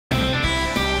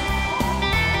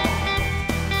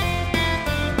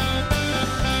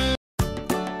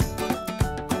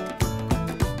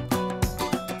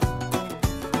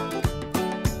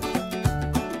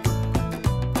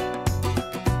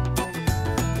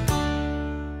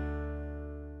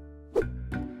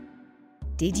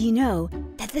Did you know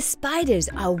that the spiders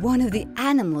are one of the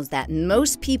animals that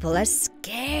most people are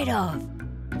scared of?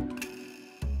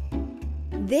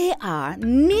 There are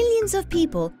millions of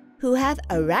people who have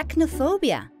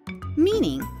arachnophobia,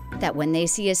 meaning that when they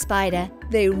see a spider,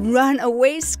 they run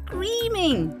away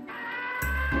screaming.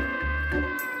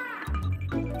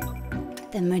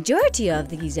 The majority of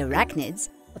these arachnids,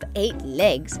 of 8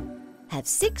 legs, have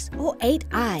 6 or 8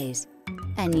 eyes,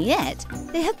 and yet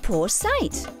they have poor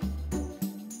sight.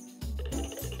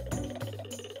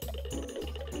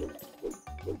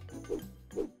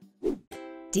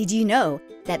 Did you know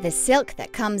that the silk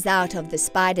that comes out of the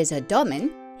spider's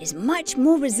abdomen is much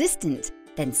more resistant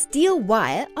than steel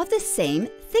wire of the same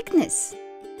thickness?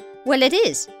 Well, it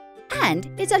is, and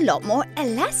it's a lot more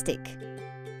elastic.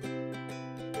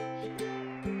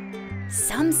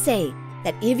 Some say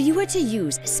that if you were to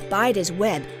use a spider's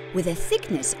web with the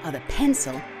thickness of a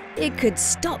pencil, it could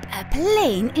stop a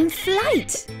plane in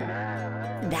flight.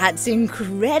 That's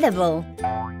incredible!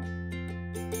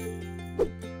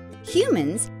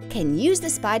 Humans can use the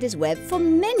spider's web for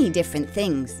many different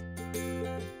things,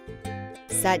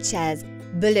 such as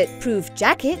bulletproof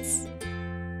jackets,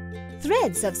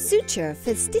 threads of suture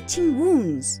for stitching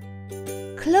wounds,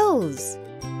 clothes,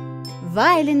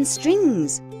 violin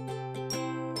strings,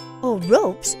 or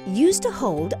ropes used to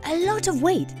hold a lot of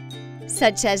weight,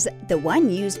 such as the one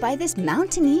used by this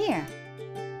mountaineer.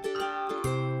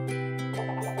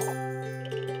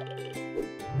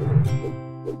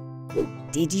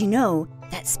 Did you know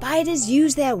that spiders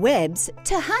use their webs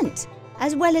to hunt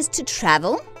as well as to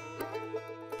travel?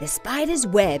 The spider's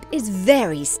web is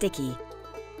very sticky,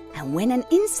 and when an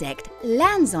insect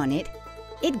lands on it,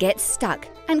 it gets stuck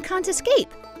and can't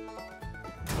escape.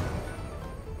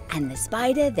 And the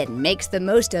spider then makes the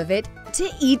most of it to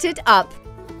eat it up.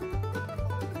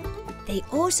 They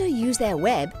also use their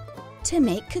web to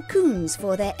make cocoons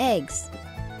for their eggs,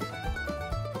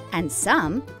 and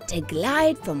some to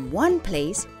glide from one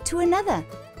place to another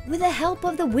with the help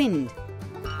of the wind,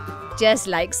 just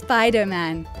like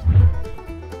Spider-Man.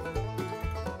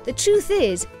 The truth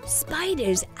is,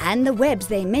 spiders and the webs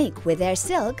they make with their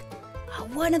silk are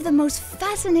one of the most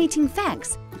fascinating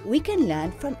facts we can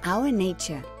learn from our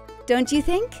nature. Don't you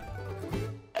think?